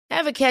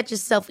Ever catch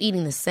yourself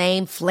eating the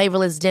same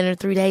flavorless dinner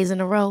 3 days in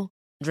a row?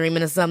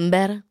 Dreaming of something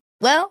better?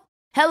 Well,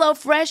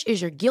 HelloFresh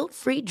is your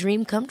guilt-free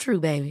dream come true,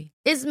 baby.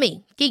 It's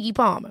me, Keke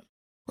Palmer.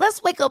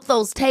 Let's wake up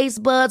those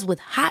taste buds with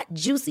hot,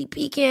 juicy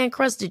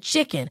pecan-crusted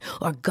chicken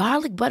or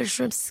garlic butter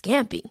shrimp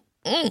scampi.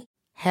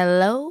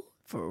 Hello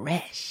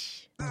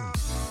Fresh.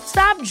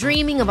 Stop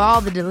dreaming of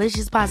all the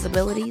delicious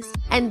possibilities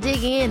and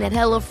dig in at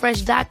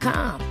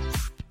HelloFresh.com.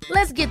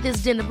 Let's get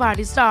this dinner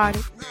party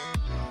started.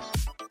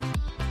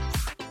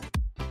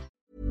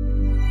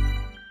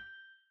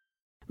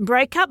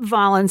 Breakup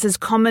violence is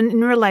common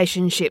in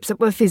relationships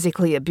that were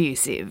physically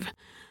abusive.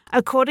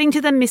 According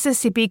to the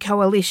Mississippi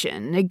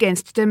Coalition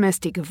Against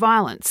Domestic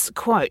Violence,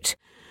 quote,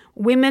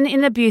 women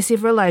in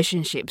abusive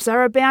relationships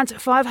are about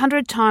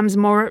 500 times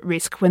more at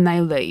risk when they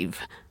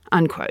leave,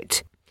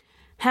 unquote.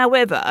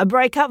 However,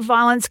 breakup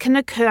violence can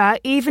occur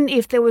even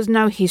if there was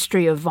no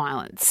history of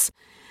violence.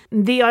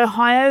 The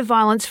Ohio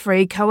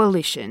Violence-Free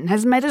Coalition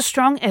has made a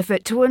strong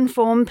effort to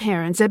inform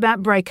parents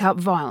about breakup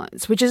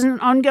violence, which is an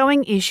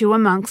ongoing issue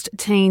amongst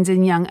teens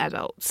and young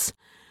adults.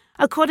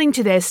 According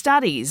to their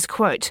studies,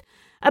 quote,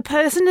 a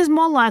person is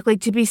more likely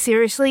to be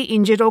seriously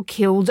injured or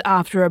killed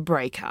after a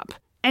breakup.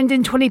 And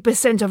in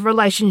 20% of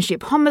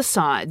relationship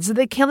homicides,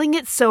 the killing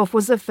itself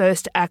was the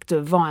first act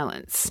of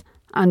violence,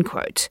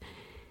 unquote.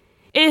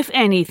 If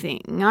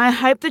anything, I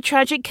hope the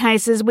tragic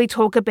cases we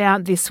talk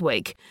about this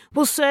week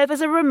will serve as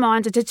a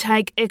reminder to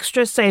take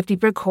extra safety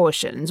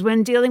precautions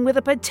when dealing with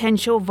a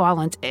potential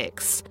violent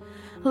ex.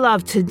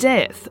 Loved to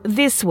death,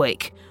 this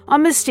week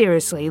on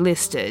Mysteriously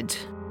Listed.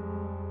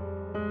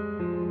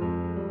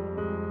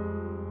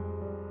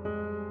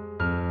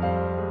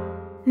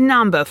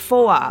 Number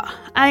 4.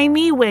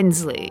 Amy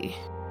Wensley.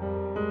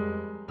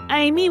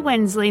 Amy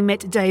Wensley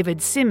met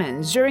David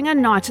Simmons during a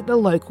night at the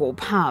local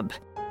pub.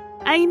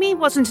 Amy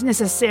wasn't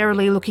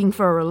necessarily looking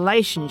for a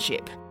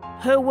relationship.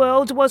 Her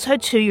world was her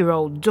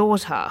 2-year-old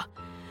daughter.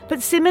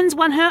 But Simmons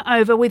won her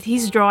over with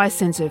his dry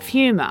sense of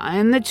humour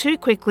and the two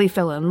quickly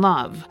fell in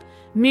love,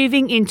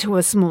 moving into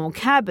a small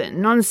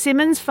cabin on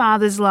Simmons'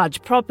 father's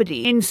large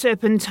property in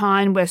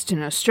Serpentine,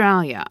 Western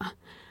Australia.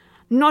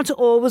 Not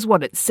all was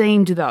what it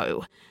seemed,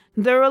 though.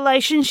 The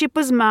relationship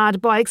was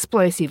marred by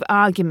explosive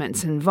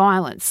arguments and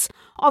violence,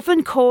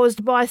 often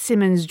caused by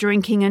Simmons'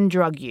 drinking and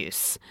drug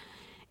use.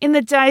 In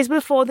the days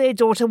before their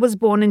daughter was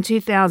born in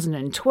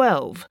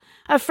 2012,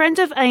 a friend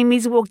of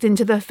Amy's walked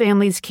into the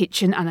family's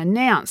kitchen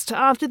unannounced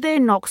after their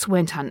knocks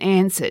went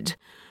unanswered,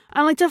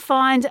 only to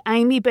find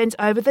Amy bent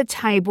over the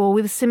table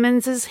with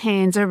Simmons'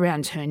 hands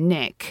around her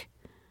neck.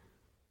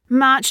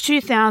 March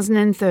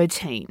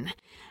 2013.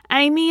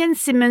 Amy and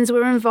Simmons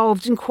were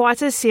involved in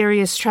quite a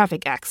serious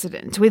traffic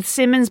accident, with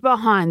Simmons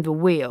behind the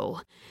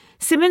wheel.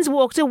 Simmons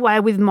walked away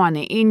with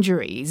minor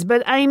injuries,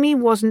 but Amy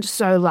wasn't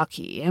so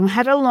lucky and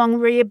had a long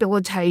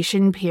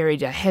rehabilitation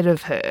period ahead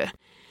of her.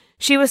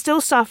 She was still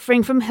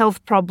suffering from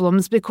health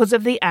problems because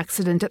of the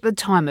accident at the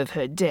time of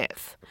her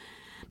death.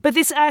 But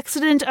this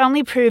accident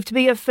only proved to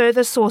be a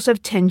further source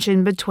of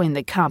tension between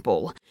the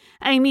couple,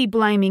 Amy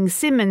blaming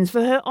Simmons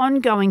for her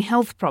ongoing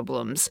health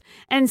problems,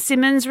 and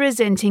Simmons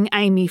resenting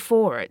Amy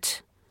for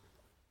it.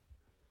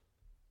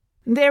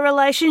 Their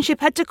relationship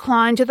had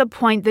declined to the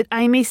point that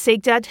Amy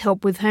sought out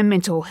help with her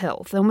mental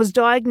health and was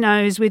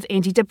diagnosed with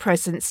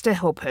antidepressants to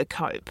help her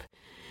cope.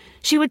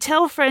 She would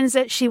tell friends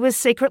that she was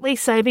secretly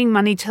saving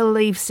money to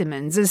leave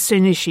Simmons as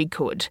soon as she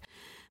could.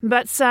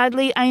 But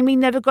sadly, Amy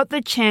never got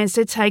the chance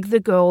to take the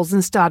girls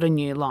and start a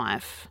new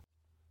life.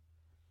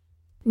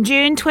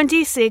 June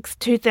 26,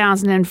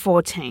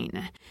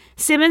 2014.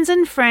 Simmons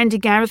and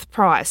friend Gareth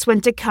Price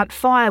went to cut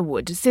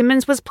firewood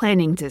Simmons was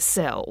planning to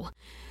sell.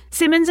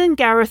 Simmons and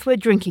Gareth were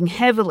drinking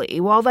heavily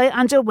while they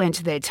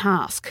underwent their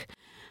task.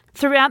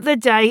 Throughout the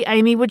day,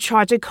 Amy would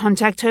try to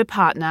contact her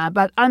partner,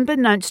 but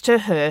unbeknownst to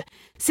her,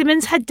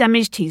 Simmons had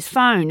damaged his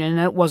phone and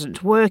it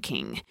wasn't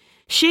working.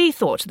 She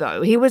thought,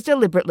 though, he was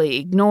deliberately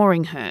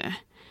ignoring her.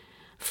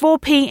 4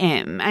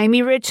 p.m,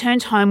 Amy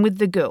returned home with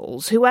the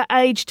girls, who were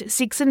aged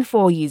 6 and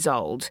 4 years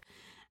old.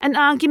 An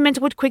argument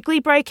would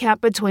quickly break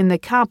out between the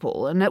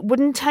couple, and it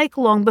wouldn't take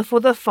long before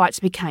the fights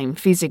became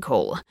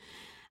physical.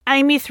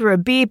 Amy threw a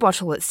beer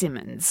bottle at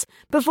Simmons,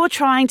 before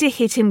trying to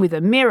hit him with a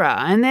mirror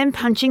and then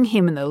punching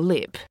him in the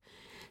lip.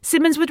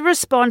 Simmons would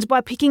respond by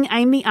picking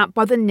Amy up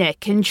by the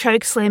neck and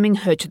choke-slamming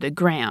her to the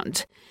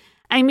ground.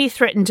 Amy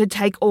threatened to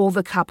take all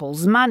the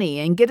couple's money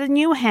and get a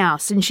new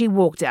house, and she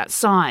walked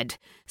outside,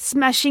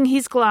 smashing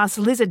his glass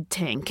lizard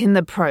tank in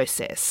the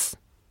process.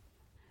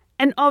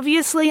 An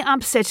obviously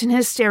upset and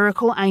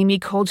hysterical Amy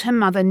called her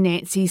mother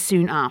Nancy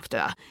soon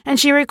after, and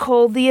she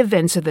recalled the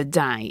events of the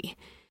day.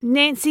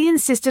 Nancy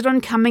insisted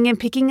on coming and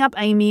picking up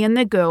Amy and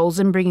the girls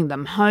and bringing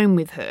them home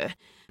with her,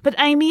 but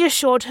Amy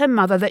assured her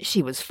mother that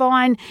she was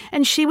fine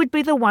and she would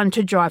be the one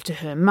to drive to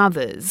her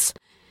mother's.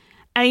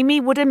 Amy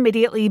would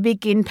immediately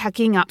begin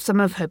packing up some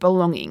of her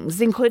belongings,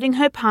 including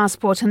her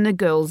passport and the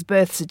girls'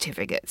 birth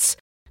certificates,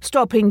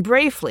 stopping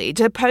briefly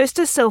to post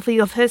a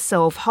selfie of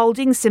herself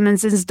holding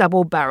Simmons's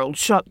double-barreled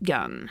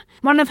shotgun,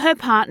 one of her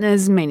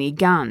partner's many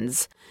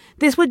guns.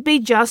 This would be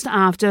just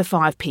after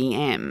 5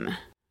 p.m.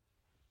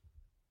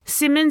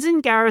 Simmons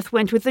and Gareth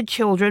went with the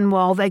children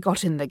while they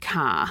got in the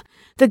car.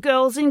 The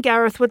girls and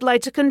Gareth would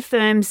later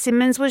confirm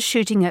Simmons was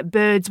shooting at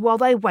birds while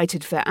they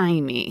waited for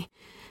Amy.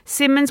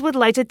 Simmons would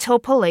later tell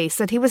police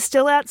that he was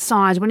still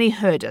outside when he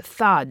heard a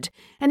thud,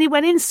 and he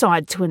went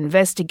inside to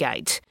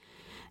investigate.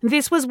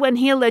 This was when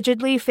he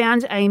allegedly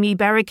found Amy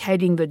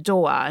barricading the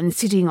door and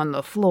sitting on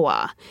the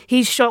floor.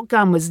 His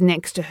shotgun was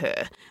next to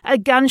her, a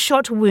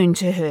gunshot wound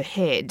to her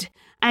head.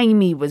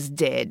 Amy was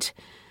dead.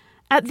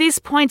 At this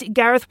point,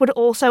 Gareth would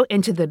also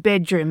enter the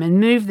bedroom and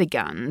move the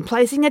gun,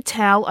 placing a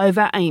towel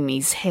over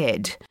Amy's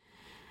head.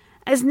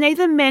 As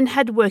neither men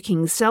had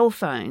working cell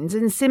phones,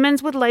 and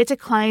Simmons would later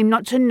claim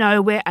not to know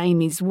where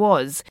Amy's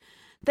was,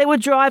 they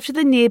would drive to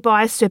the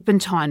nearby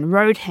Serpentine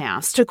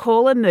Roadhouse to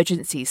call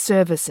emergency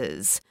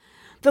services.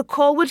 The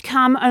call would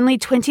come only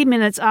 20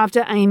 minutes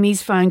after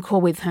Amy's phone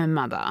call with her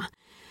mother.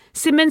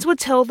 Simmons would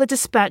tell the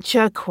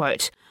dispatcher,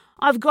 quote,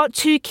 "I've got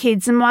 2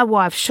 kids and my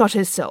wife shot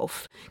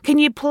herself. Can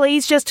you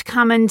please just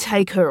come and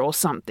take her or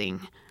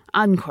something?"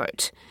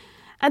 Unquote.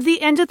 At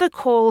the end of the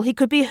call, he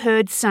could be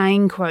heard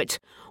saying, quote,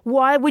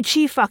 "Why would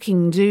she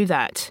fucking do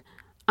that?"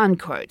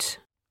 Unquote.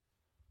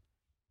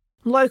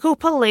 Local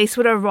police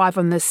would arrive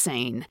on the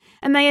scene,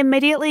 and they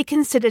immediately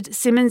considered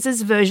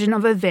Simmons's version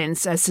of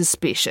events as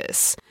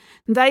suspicious.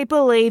 They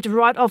believed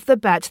right off the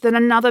bat that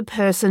another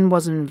person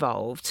was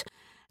involved.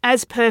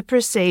 As per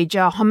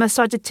procedure,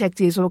 homicide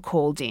detectives were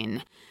called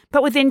in,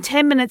 but within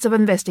 10 minutes of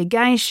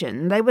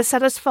investigation, they were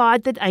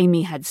satisfied that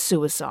Amy had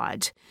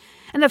suicide,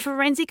 and a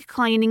forensic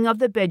cleaning of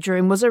the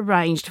bedroom was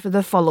arranged for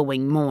the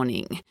following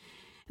morning.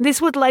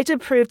 This would later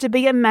prove to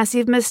be a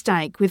massive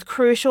mistake, with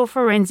crucial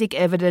forensic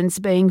evidence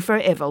being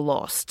forever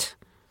lost.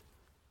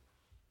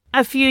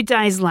 A few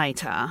days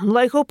later,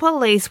 local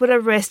police would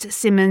arrest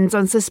Simmons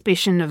on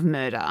suspicion of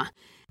murder,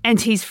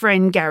 and his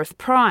friend Gareth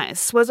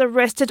Price was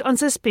arrested on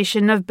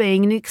suspicion of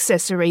being an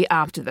accessory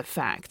after the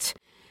fact.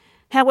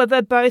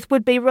 However, both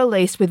would be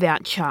released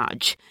without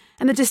charge,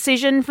 and the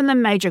decision from the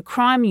Major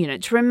Crime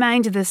Unit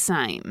remained the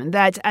same,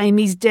 that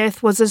Amy's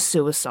death was a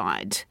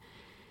suicide.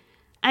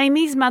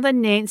 Amy's mother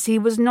Nancy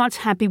was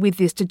not happy with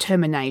this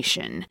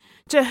determination.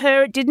 To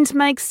her, it didn't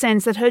make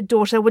sense that her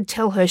daughter would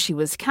tell her she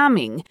was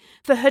coming,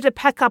 for her to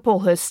pack up all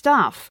her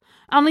stuff,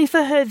 only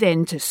for her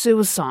then to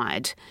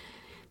suicide.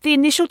 The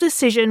initial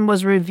decision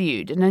was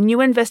reviewed and a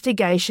new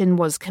investigation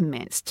was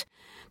commenced.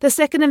 The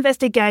second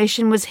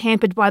investigation was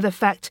hampered by the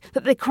fact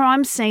that the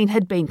crime scene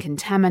had been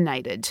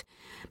contaminated.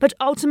 But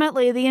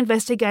ultimately, the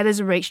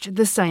investigators reached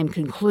the same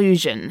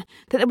conclusion,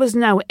 that there was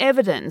no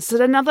evidence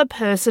that another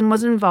person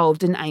was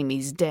involved in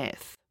Amy's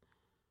death.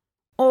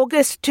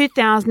 August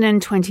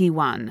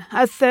 2021,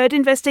 a third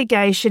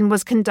investigation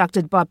was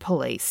conducted by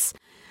police.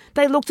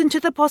 They looked into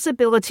the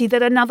possibility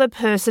that another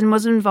person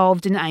was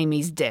involved in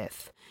Amy's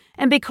death,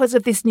 and because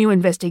of this new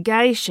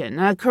investigation,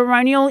 a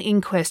coronial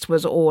inquest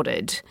was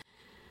ordered.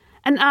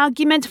 An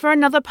argument for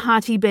another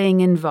party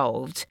being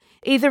involved,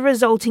 either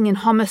resulting in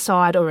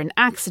homicide or an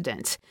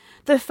accident.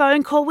 The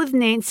phone call with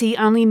Nancy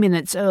only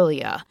minutes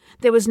earlier.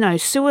 There was no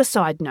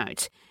suicide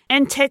note,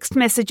 and text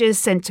messages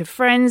sent to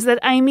friends that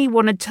Amy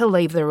wanted to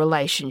leave the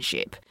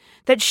relationship,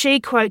 that she,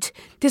 quote,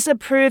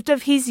 disapproved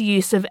of his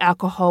use of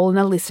alcohol and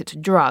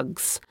illicit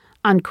drugs,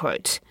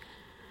 unquote.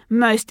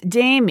 Most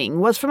damning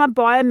was from a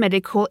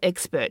biomedical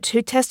expert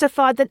who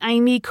testified that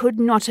Amy could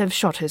not have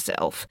shot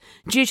herself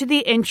due to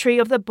the entry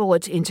of the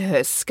bullet into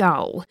her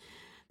skull.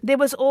 There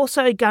was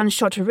also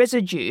gunshot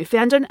residue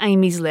found on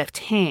Amy's left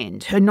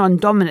hand, her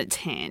non-dominant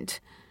hand,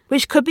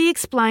 which could be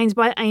explained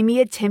by Amy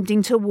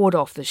attempting to ward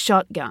off the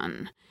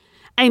shotgun.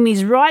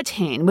 Amy's right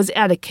hand was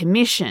out of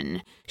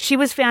commission. She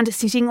was found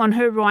sitting on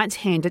her right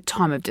hand at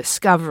time of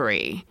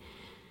discovery.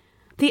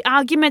 The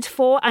argument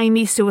for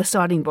Amy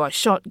suiciding by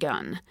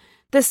shotgun.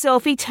 The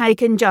selfie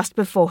taken just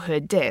before her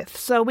death,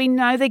 so we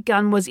know the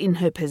gun was in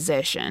her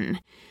possession.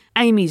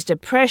 Amy's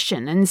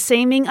depression and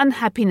seeming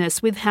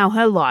unhappiness with how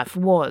her life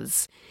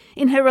was,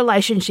 in her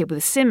relationship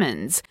with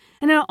Simmons,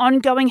 and her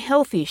ongoing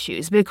health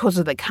issues because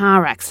of the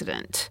car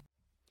accident.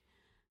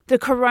 The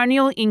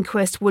coronial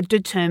inquest would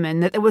determine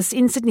that there was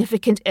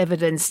insignificant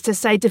evidence to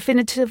say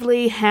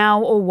definitively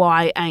how or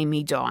why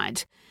Amy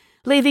died,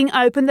 leaving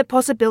open the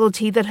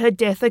possibility that her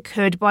death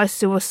occurred by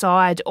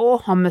suicide or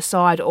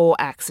homicide or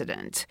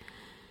accident.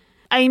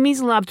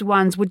 Amy's loved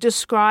ones would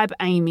describe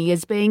Amy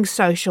as being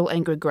social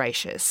and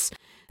gregarious,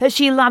 that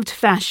she loved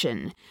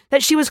fashion,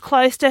 that she was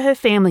close to her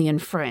family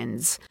and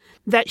friends,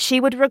 that she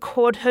would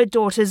record her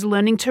daughters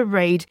learning to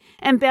read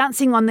and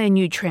bouncing on their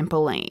new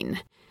trampoline.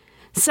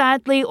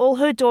 Sadly, all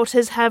her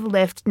daughters have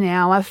left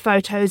now are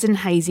photos and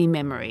hazy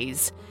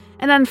memories,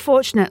 and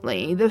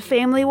unfortunately, the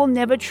family will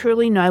never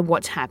truly know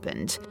what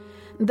happened.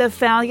 The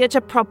failure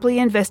to properly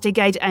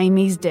investigate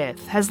Amy's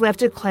death has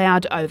left a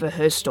cloud over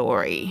her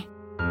story.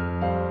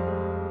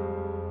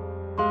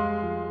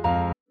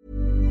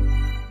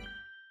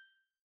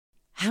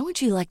 How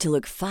would you like to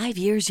look 5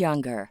 years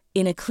younger?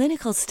 In a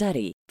clinical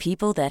study,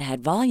 people that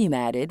had volume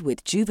added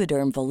with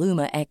Juvederm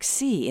Voluma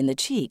XC in the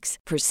cheeks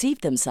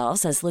perceived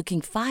themselves as looking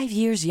 5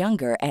 years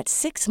younger at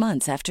 6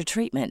 months after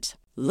treatment.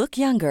 Look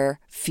younger,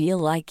 feel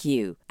like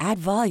you. Add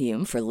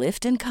volume for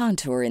lift and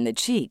contour in the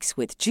cheeks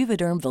with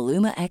Juvederm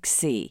Voluma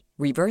XC.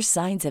 Reverse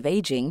signs of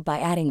aging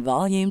by adding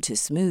volume to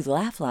smooth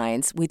laugh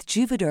lines with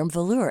Juvederm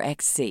Volure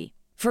XC.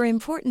 For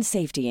important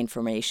safety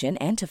information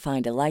and to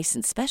find a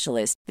licensed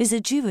specialist,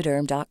 visit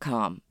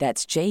Juvederm.com.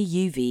 That's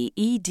JUVEDERM.com.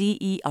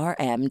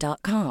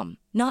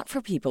 Not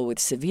for people with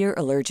severe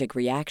allergic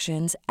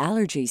reactions,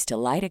 allergies to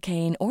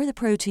lidocaine, or the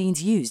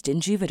proteins used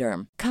in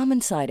Juvederm.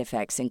 Common side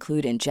effects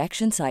include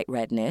injection site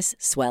redness,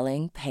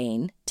 swelling,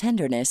 pain,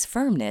 tenderness,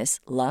 firmness,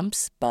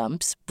 lumps,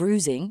 bumps,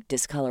 bruising,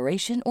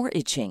 discoloration, or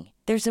itching.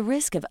 There's a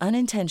risk of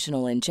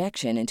unintentional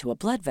injection into a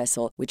blood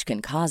vessel, which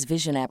can cause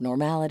vision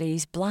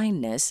abnormalities,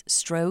 blindness,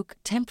 stroke,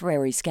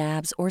 temporary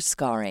scabs, or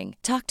scarring.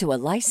 Talk to a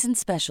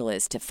licensed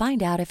specialist to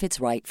find out if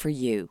it's right for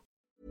you.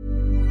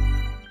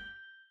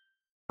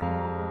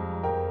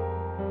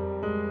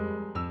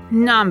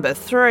 Number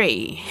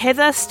 3.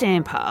 Heather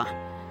Stamper.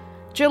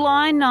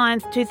 July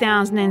 9th,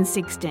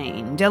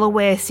 2016,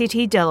 Delaware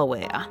City,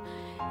 Delaware.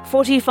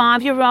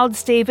 45-year-old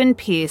Stephen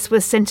Pierce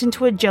was sent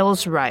into a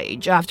jealous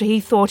rage after he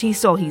thought he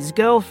saw his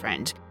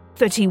girlfriend,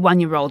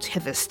 31-year-old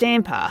Heather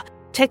Stamper,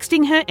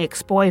 texting her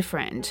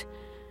ex-boyfriend.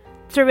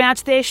 Throughout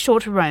their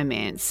short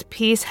romance,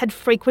 Pierce had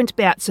frequent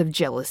bouts of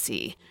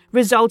jealousy,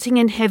 resulting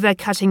in Heather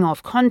cutting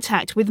off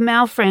contact with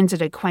male friends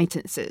and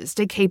acquaintances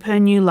to keep her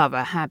new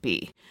lover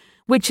happy,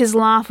 which is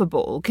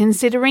laughable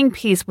considering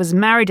Pierce was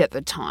married at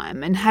the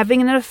time and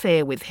having an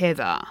affair with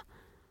Heather.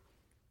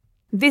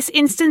 This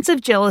instance of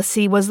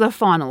jealousy was the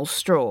final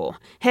straw.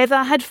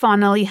 Heather had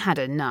finally had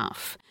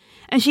enough,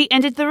 and she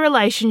ended the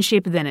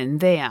relationship then and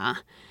there.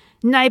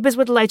 Neighbours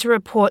would later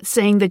report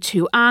seeing the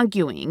two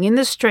arguing in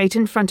the street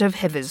in front of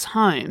Heather's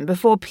home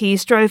before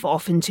Pierce drove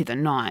off into the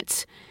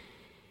night.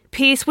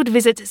 Pierce would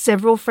visit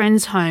several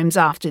friends' homes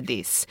after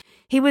this.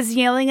 He was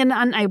yelling and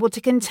unable to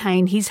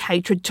contain his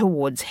hatred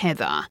towards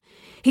Heather.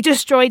 He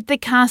destroyed the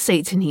car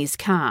seats in his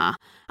car,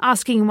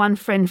 asking one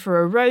friend for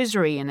a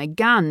rosary and a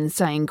gun,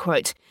 saying,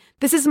 quote,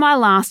 "This is my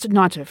last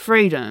night of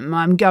freedom.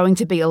 I'm going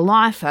to be a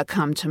lifer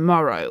come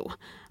tomorrow,"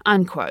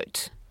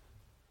 unquote.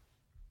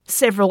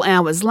 Several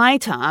hours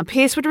later,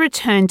 Pierce would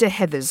return to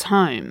Heather's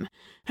home.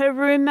 Her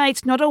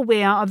roommate, not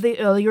aware of the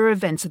earlier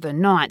events of the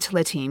night,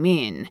 let him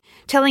in,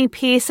 telling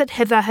Pierce that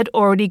Heather had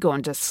already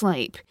gone to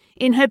sleep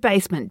in her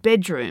basement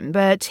bedroom,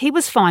 but he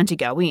was fine to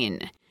go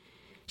in.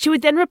 She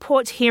would then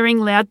report hearing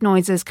loud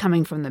noises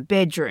coming from the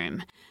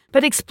bedroom,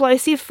 but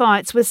explosive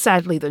fights were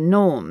sadly the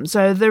norm,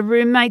 so the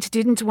roommate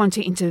didn't want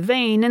to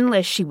intervene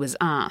unless she was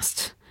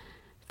asked.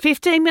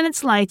 15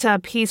 minutes later,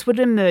 Pierce would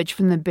emerge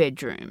from the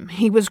bedroom.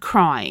 He was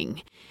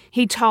crying.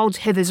 He told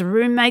Heather's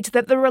roommate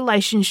that the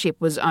relationship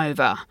was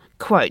over.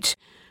 Quote,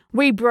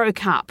 "We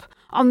broke up.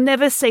 I'll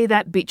never see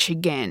that bitch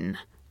again,"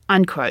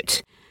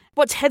 unquote.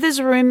 What Heather's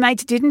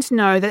roommate didn't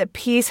know that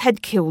Pierce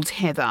had killed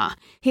Heather.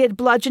 He had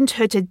bludgeoned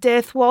her to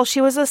death while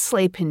she was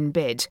asleep in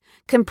bed,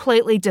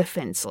 completely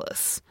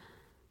defenceless.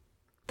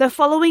 The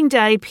following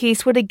day,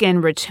 Pierce would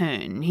again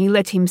return. He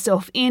let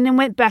himself in and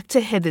went back to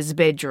Heather's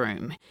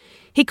bedroom.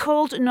 He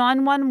called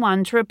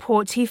 911 to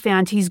report he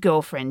found his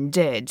girlfriend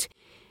dead.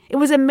 It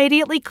was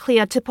immediately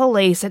clear to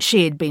police that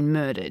she had been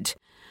murdered,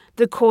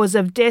 the cause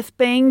of death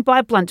being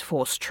by blunt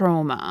force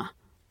trauma.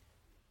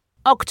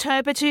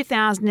 October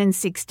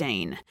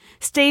 2016,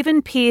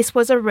 Stephen Pierce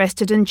was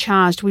arrested and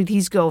charged with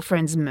his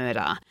girlfriend's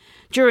murder.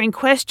 During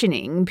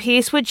questioning,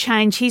 Pierce would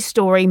change his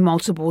story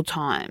multiple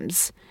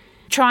times,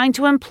 trying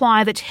to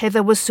imply that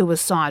Heather was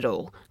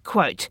suicidal.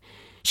 Quote,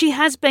 "She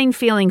has been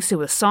feeling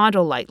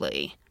suicidal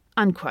lately,"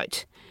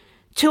 unquote.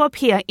 To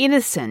appear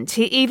innocent,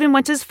 he even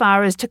went as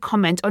far as to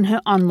comment on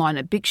her online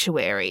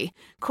obituary,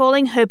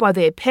 calling her by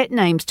their pet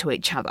names to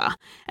each other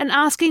and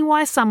asking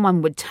why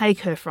someone would take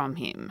her from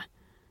him.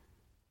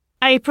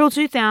 April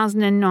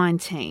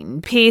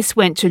 2019, Pierce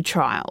went to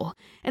trial,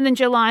 and in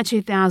July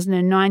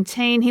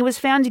 2019 he was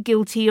found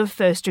guilty of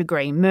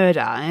first-degree murder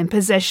and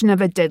possession of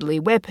a deadly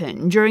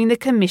weapon during the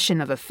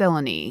commission of a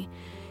felony.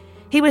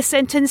 He was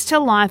sentenced to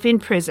life in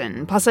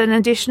prison, plus an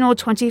additional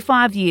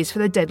 25 years for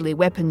the deadly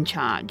weapon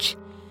charge.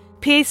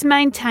 Pierce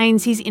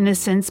maintains his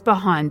innocence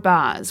behind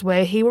bars,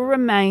 where he will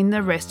remain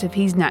the rest of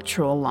his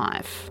natural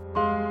life.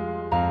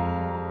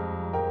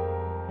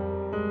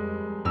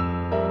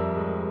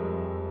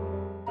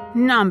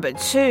 Number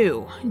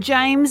 2.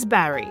 James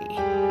Barry.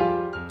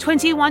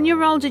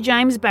 21-year-old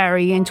James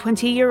Barry and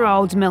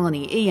 20-year-old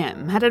Melanie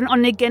Eam had an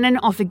on-again and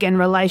off-again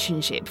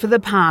relationship for the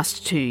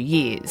past 2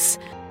 years.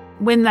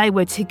 When they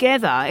were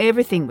together,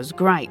 everything was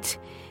great.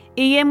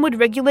 Eam would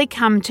regularly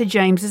come to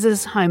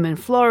James's home in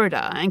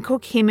Florida and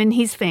cook him and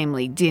his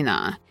family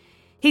dinner.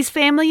 His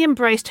family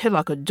embraced her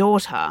like a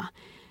daughter.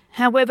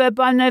 However,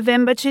 by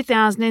November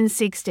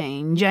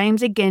 2016,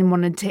 James again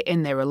wanted to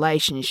end their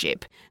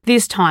relationship,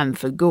 this time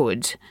for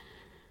good.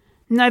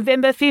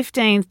 November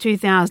 15,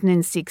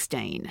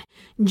 2016,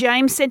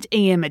 James sent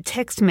Eam a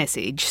text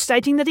message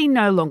stating that he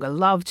no longer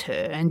loved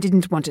her and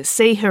didn't want to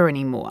see her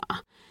anymore.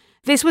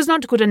 This was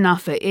not good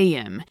enough for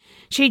Ian.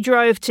 She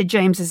drove to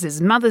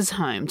James's mother's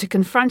home to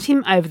confront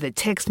him over the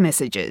text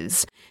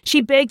messages.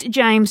 She begged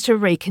James to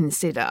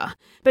reconsider,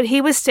 but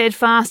he was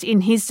steadfast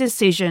in his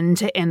decision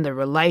to end the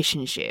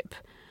relationship.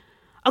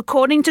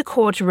 According to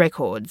court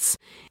records,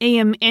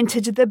 Ian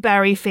entered the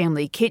Barry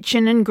family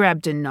kitchen and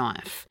grabbed a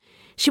knife.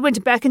 She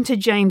went back into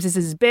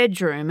James's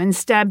bedroom and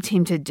stabbed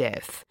him to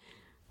death.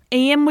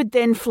 Ian would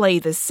then flee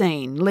the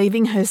scene,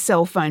 leaving her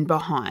cell phone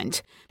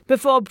behind,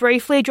 before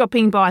briefly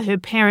dropping by her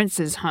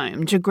parents'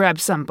 home to grab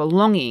some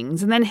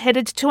belongings and then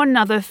headed to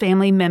another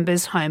family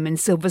member's home in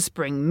Silver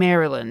Spring,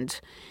 Maryland.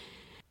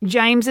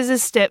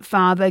 James's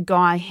stepfather,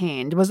 Guy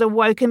Hand, was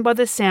awoken by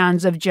the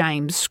sounds of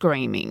James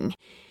screaming.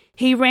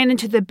 He ran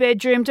into the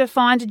bedroom to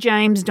find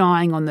James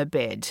dying on the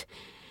bed.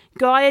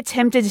 Guy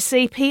attempted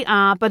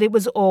CPR, but it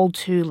was all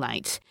too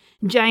late.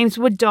 James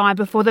would die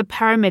before the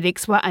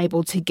paramedics were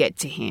able to get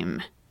to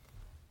him.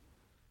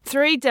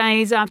 3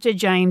 days after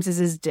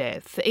James's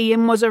death,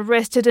 Ian was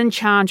arrested and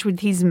charged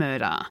with his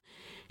murder.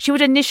 She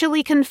would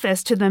initially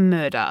confess to the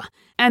murder,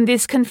 and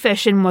this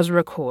confession was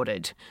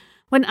recorded.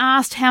 When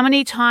asked how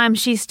many times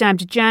she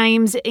stabbed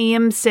James,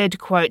 Ian said,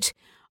 quote,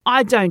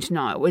 "I don't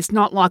know, it's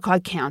not like I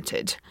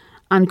counted,"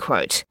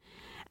 unquote.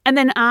 And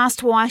then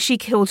asked why she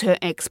killed her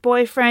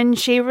ex-boyfriend,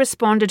 she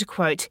responded,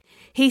 quote,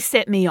 "He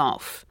set me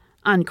off,"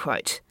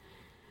 unquote.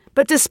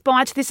 But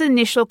despite this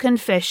initial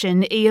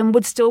confession, Ian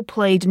would still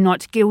plead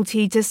not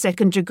guilty to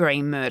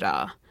second-degree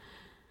murder.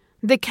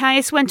 The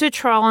case went to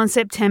trial in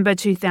September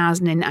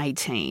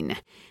 2018.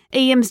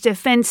 Ian's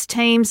defence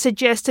team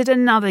suggested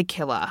another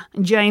killer,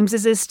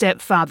 James's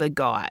stepfather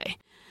Guy.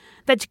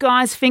 That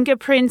Guy's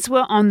fingerprints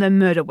were on the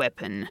murder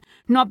weapon,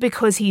 not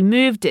because he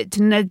moved it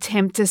in an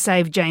attempt to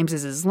save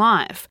James's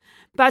life,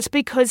 but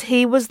because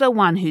he was the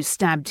one who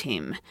stabbed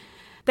him.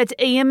 That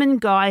Ian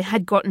and Guy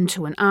had gotten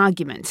to an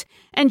argument,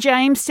 and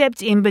James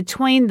stepped in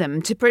between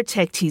them to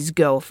protect his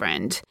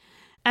girlfriend.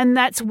 And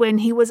that's when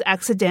he was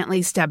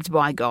accidentally stabbed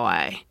by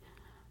Guy.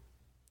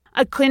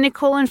 A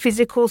clinical and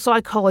physical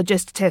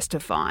psychologist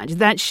testified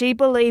that she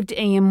believed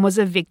Ian was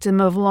a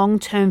victim of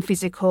long-term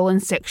physical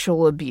and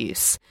sexual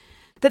abuse,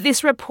 that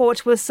this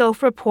report was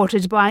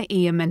self-reported by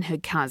Ian and her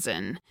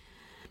cousin.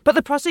 But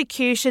the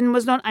prosecution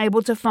was not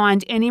able to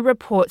find any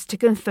reports to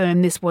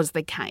confirm this was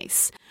the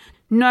case.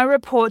 No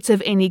reports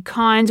of any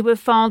kind were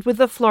filed with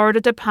the Florida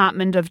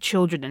Department of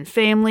Children and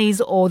Families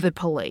or the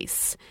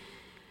police.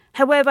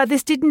 However,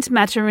 this didn't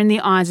matter in the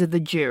eyes of the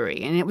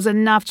jury, and it was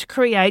enough to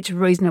create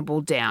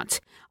reasonable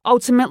doubt,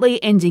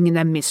 ultimately ending in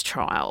a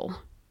mistrial.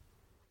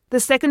 The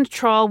second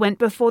trial went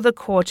before the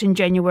court in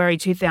January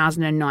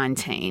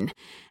 2019,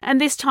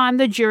 and this time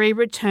the jury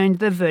returned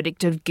the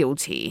verdict of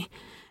guilty.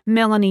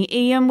 Melanie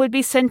Ian would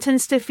be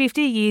sentenced to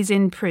 50 years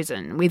in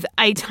prison, with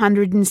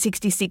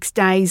 866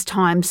 days'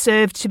 time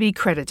served to be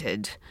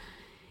credited.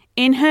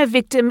 In her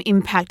victim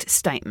impact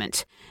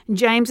statement,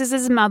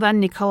 James's mother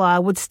Nicola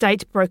would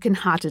state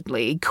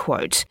brokenheartedly,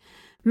 quote,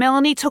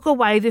 "Melanie took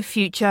away the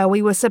future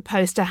we were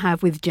supposed to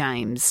have with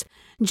James.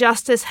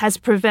 Justice has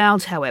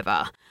prevailed,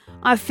 however.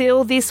 I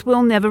feel this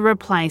will never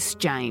replace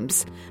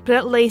James, but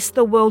at least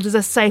the world is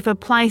a safer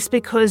place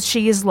because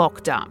she is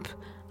locked up,"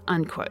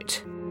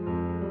 unquote.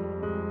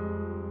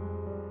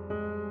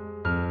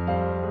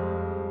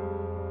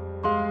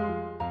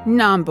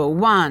 Number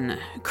 1.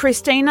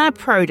 Christina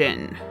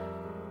Prodan.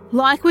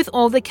 Like with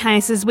all the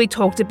cases we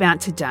talked about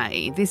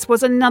today, this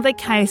was another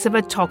case of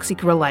a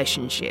toxic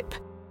relationship.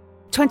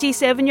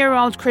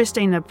 27-year-old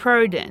Christina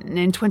Prodan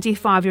and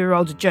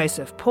 25-year-old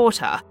Joseph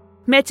Porter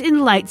met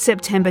in late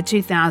September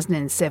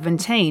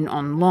 2017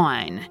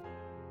 online.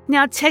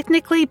 Now,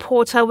 technically,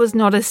 Porter was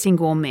not a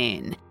single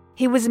man.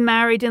 He was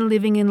married and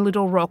living in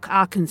Little Rock,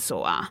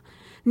 Arkansas.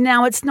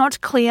 Now, it's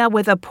not clear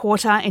whether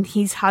Porter and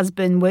his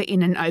husband were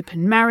in an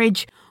open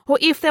marriage or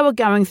if they were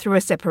going through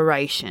a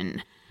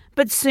separation.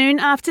 But soon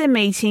after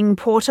meeting,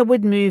 Porter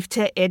would move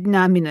to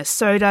Edna,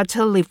 Minnesota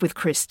to live with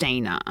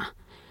Christina.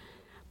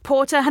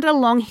 Porter had a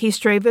long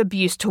history of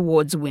abuse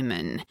towards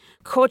women.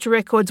 Court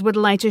records would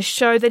later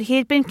show that he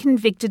had been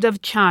convicted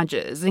of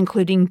charges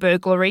including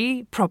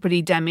burglary,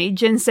 property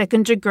damage and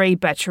second-degree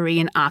battery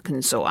in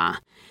Arkansas.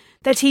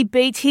 That he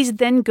beat his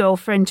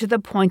then-girlfriend to the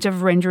point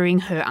of rendering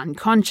her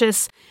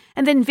unconscious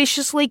and then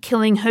viciously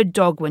killing her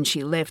dog when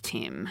she left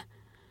him.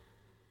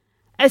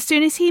 As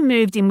soon as he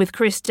moved in with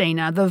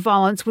Christina, the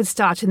violence would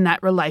start in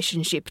that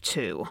relationship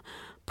too.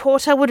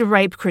 Porter would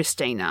rape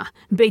Christina,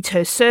 beat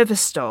her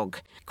service dog.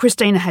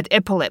 Christina had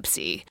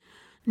epilepsy.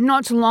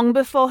 Not long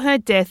before her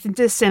death in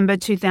December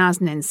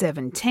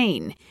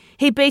 2017,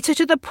 he beat her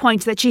to the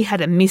point that she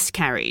had a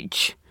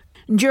miscarriage.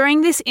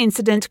 During this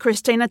incident,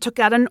 Christina took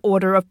out an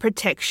order of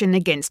protection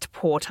against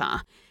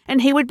Porter,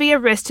 and he would be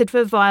arrested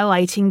for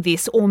violating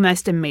this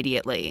almost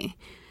immediately.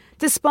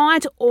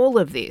 Despite all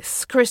of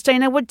this,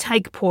 Christina would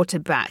take Porter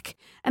back,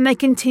 and they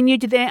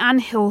continued their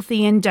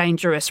unhealthy and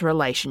dangerous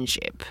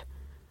relationship.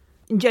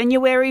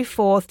 January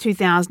 4th,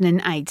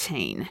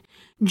 2018.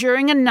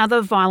 During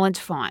another violent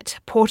fight,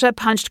 Porter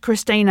punched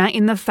Christina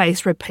in the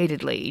face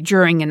repeatedly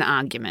during an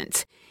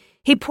argument.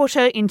 He put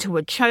her into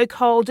a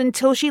chokehold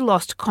until she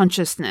lost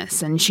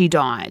consciousness and she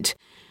died.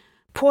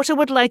 Porter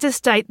would later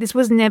state this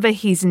was never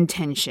his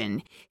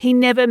intention. He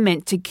never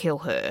meant to kill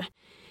her.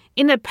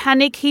 In a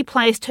panic, he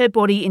placed her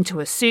body into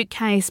a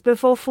suitcase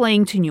before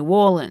fleeing to New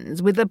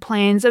Orleans with the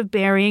plans of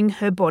burying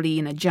her body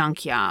in a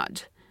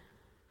junkyard.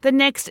 The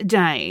next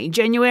day,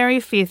 January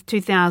 5th,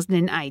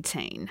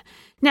 2018.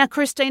 Now,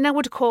 Christina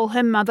would call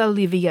her mother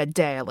Livia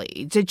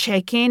daily to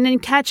check in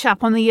and catch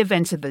up on the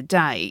events of the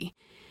day.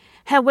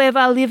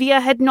 However, Livia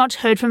had not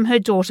heard from her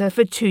daughter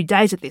for 2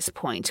 days at this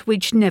point,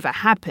 which never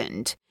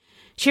happened.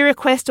 She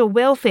requested a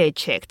welfare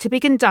check to be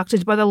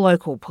conducted by the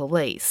local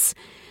police.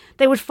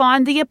 They would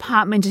find the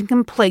apartment in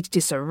complete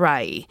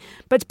disarray,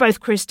 but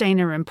both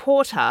Christina and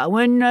Porter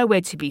were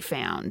nowhere to be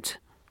found.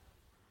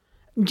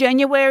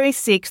 January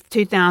 6,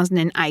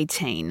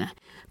 2018.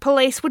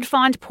 Police would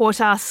find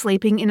Porter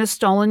sleeping in a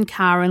stolen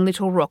car in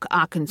Little Rock,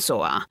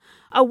 Arkansas.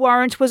 A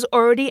warrant was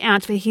already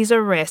out for his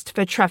arrest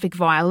for traffic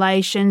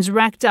violations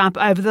racked up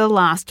over the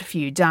last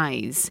few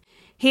days.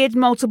 He had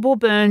multiple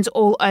burns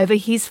all over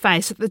his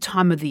face at the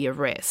time of the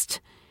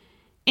arrest.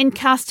 In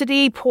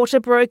custody, Porter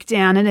broke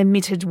down and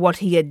admitted what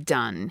he had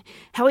done,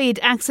 how he had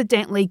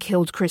accidentally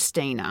killed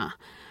Christina.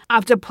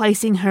 After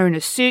placing her in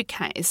a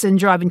suitcase and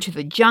driving to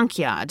the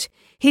junkyard,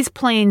 his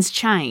plans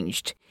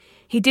changed.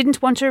 He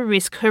didn't want to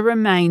risk her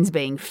remains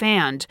being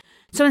found,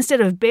 so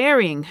instead of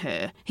burying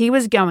her, he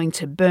was going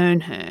to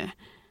burn her.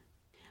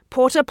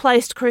 Porter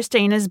placed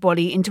Christina's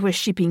body into a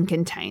shipping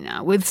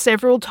container with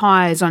several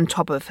tyres on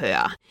top of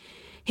her.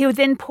 He would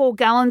then pour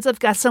gallons of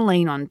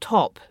gasoline on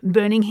top,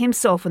 burning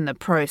himself in the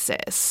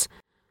process.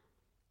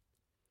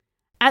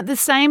 At the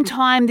same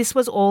time this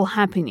was all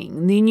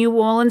happening, the New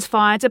Orleans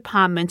Fire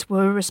Department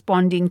were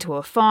responding to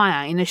a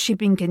fire in a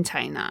shipping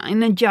container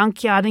in a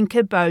junkyard in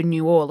Cabot,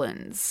 New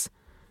Orleans.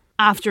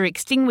 After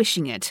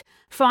extinguishing it,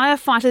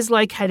 firefighters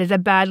located a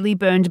badly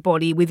burned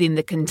body within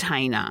the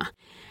container.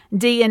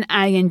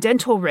 DNA and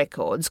dental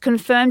records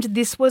confirmed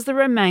this was the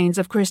remains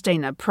of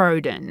Christina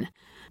Prodan.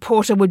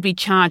 Porter would be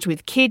charged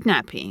with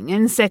kidnapping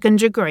and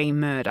second-degree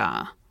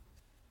murder.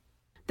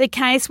 The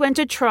case went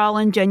to trial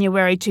in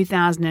January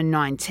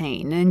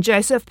 2019 and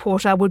Joseph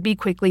Porter would be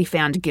quickly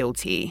found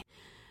guilty.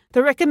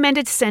 The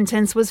recommended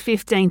sentence was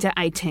 15 to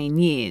 18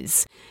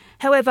 years.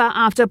 However,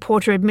 after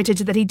Porter admitted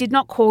that he did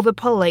not call the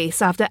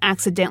police after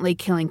accidentally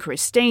killing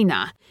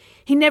Christina,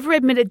 he never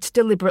admitted to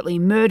deliberately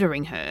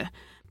murdering her.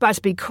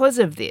 But because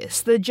of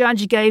this, the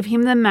judge gave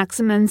him the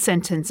maximum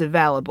sentence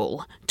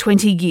available,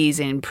 20 years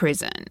in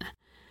prison.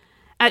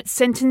 At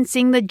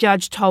sentencing, the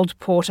judge told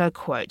Porter,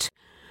 quote,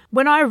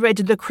 "When I read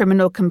the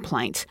criminal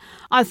complaint,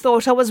 I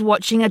thought I was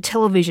watching a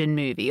television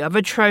movie of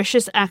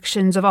atrocious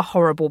actions of a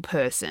horrible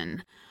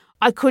person.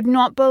 I could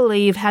not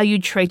believe how you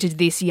treated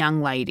this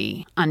young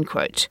lady,"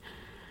 unquote.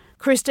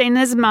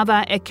 Christina's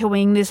mother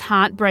echoing this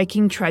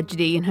heartbreaking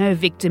tragedy in her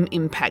victim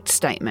impact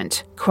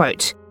statement,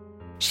 quote,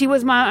 "She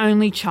was my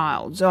only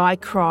child, so I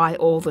cry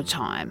all the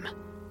time,"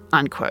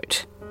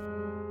 unquote.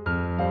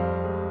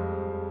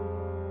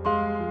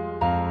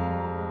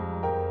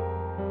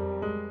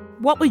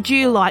 What would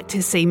you like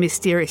to see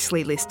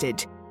mysteriously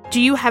listed? Do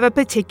you have a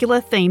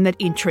particular theme that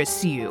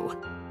interests you?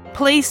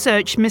 Please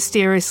search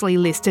Mysteriously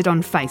Listed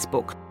on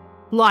Facebook.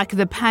 Like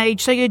the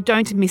page so you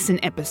don't miss an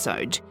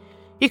episode.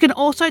 You can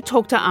also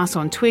talk to us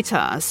on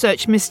Twitter,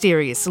 search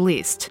Mysterious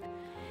List.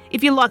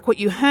 If you like what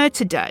you heard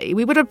today,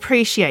 we would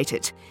appreciate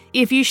it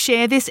if you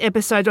share this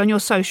episode on your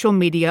social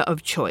media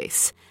of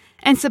choice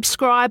and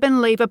subscribe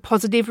and leave a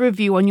positive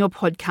review on your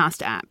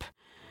podcast app.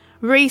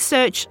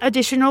 Research,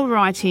 additional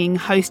writing,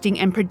 hosting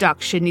and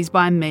production is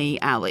by me,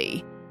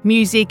 Ali.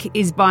 Music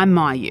is by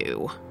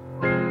Mayu.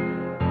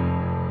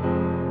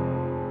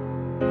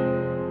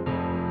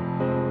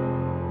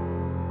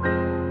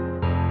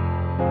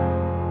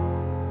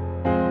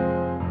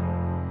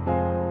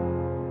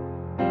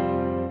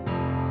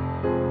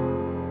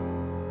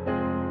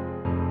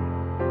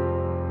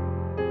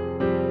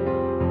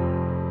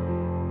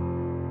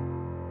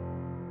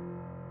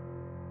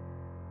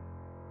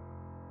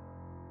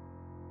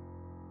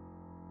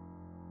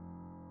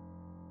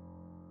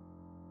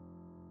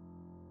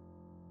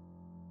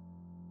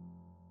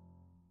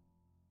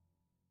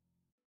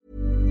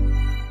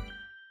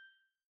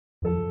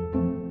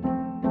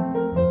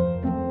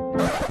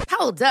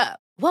 Hold up.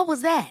 What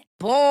was that?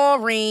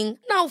 Boring.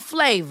 No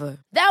flavor.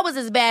 That was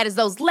as bad as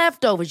those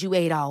leftovers you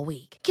ate all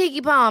week.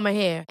 Keke Palmer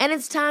here. And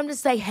it's time to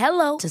say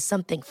hello to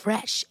something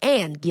fresh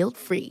and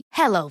guilt-free.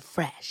 Hello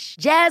Fresh.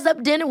 Jazz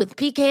up dinner with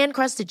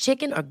pecan-crusted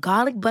chicken or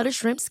garlic butter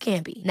shrimp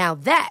scampi. Now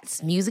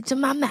that's music to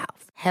my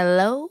mouth.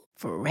 Hello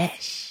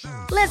Fresh.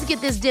 Let's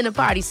get this dinner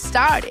party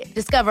started.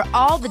 Discover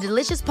all the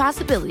delicious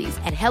possibilities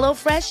at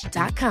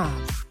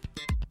HelloFresh.com.